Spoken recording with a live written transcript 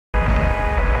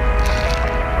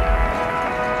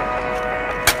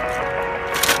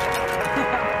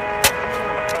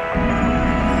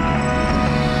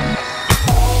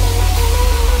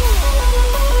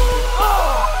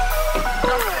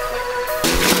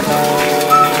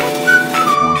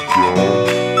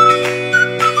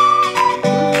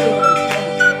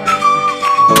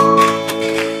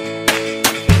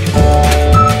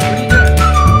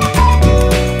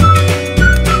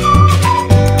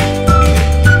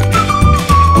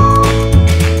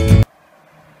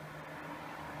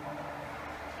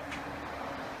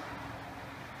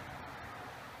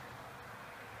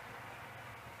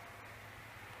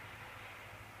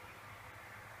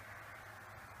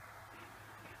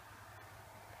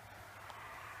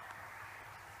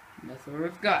That's what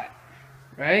we've got,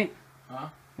 right? Huh?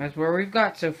 That's where we've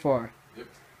got so far. Yep.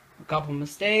 A couple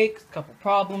mistakes, a couple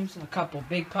problems, and a couple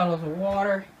big puddles of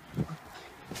water.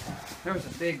 There was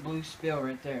a big blue spill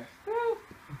right there. Woo!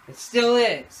 It still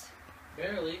is.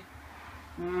 Barely.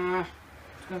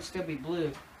 It's gonna still be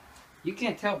blue. You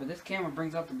can't tell, but this camera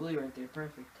brings out the blue right there.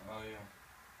 Perfect. Oh,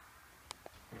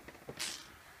 yeah.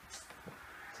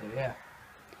 So, yeah.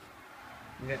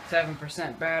 We got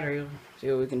 7% battery.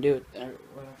 See what we can do with that.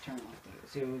 Well, I'll turn it like that.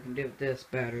 See what we can do with this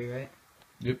battery, right?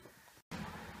 Yep.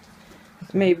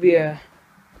 This may be a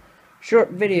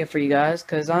short video for you guys,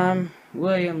 because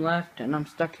William left and I'm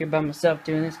stuck here by myself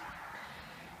doing this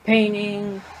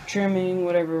painting, trimming,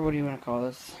 whatever, what do you want to call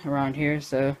this around here.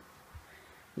 So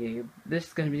yeah, this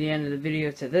is going to be the end of the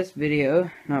video to this video.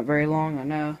 Not very long, I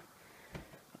know.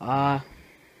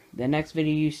 The next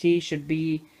video you see should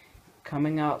be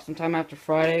coming out sometime after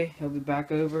Friday. He'll be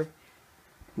back over.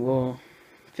 We'll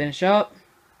finish up.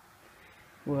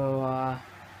 We'll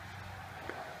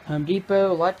Home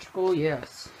Depot, electrical,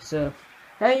 yes. So,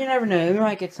 hey, you never know. We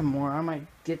might get some more. I might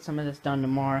get some of this done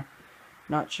tomorrow.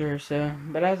 Not sure, so.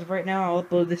 But as of right now, I'll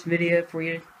upload this video for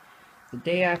you the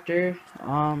day after.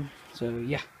 So,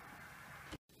 yeah.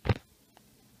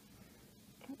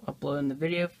 Uploading the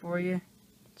video for you.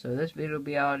 So, this video will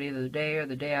be out either the day or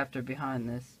the day after behind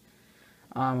this.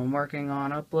 I'm working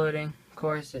on uploading. Of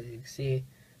course, as you can see,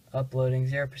 uploading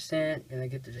 0%. And I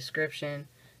get the description.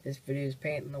 This video is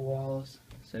painting the walls.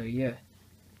 So yeah,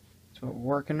 that's what we're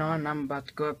working on. I'm about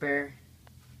to go up there.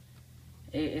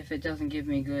 If it doesn't give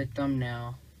me good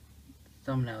thumbnails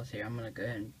here, I'm gonna go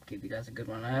ahead and give you guys a good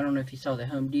one. I don't know if you saw the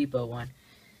Home Depot one.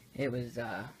 It was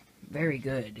very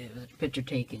good. It was picture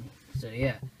taken. So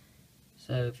yeah.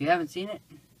 So if you haven't seen it,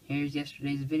 here's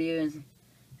yesterday's video.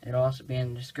 It'll also be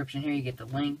in the description here. You get the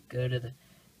link. Go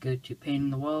to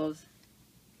painting the walls.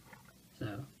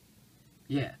 So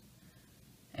yeah.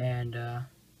 And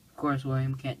of course,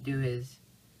 William can't do his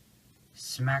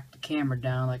smack the camera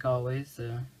down like always,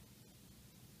 so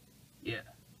yeah.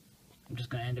 I'm just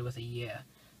gonna end it with a yeah.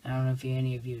 I don't know if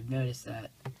any of you have noticed that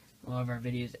a lot of our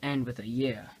videos end with a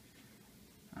yeah.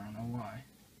 I don't know why.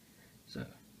 So,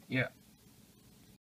 yeah.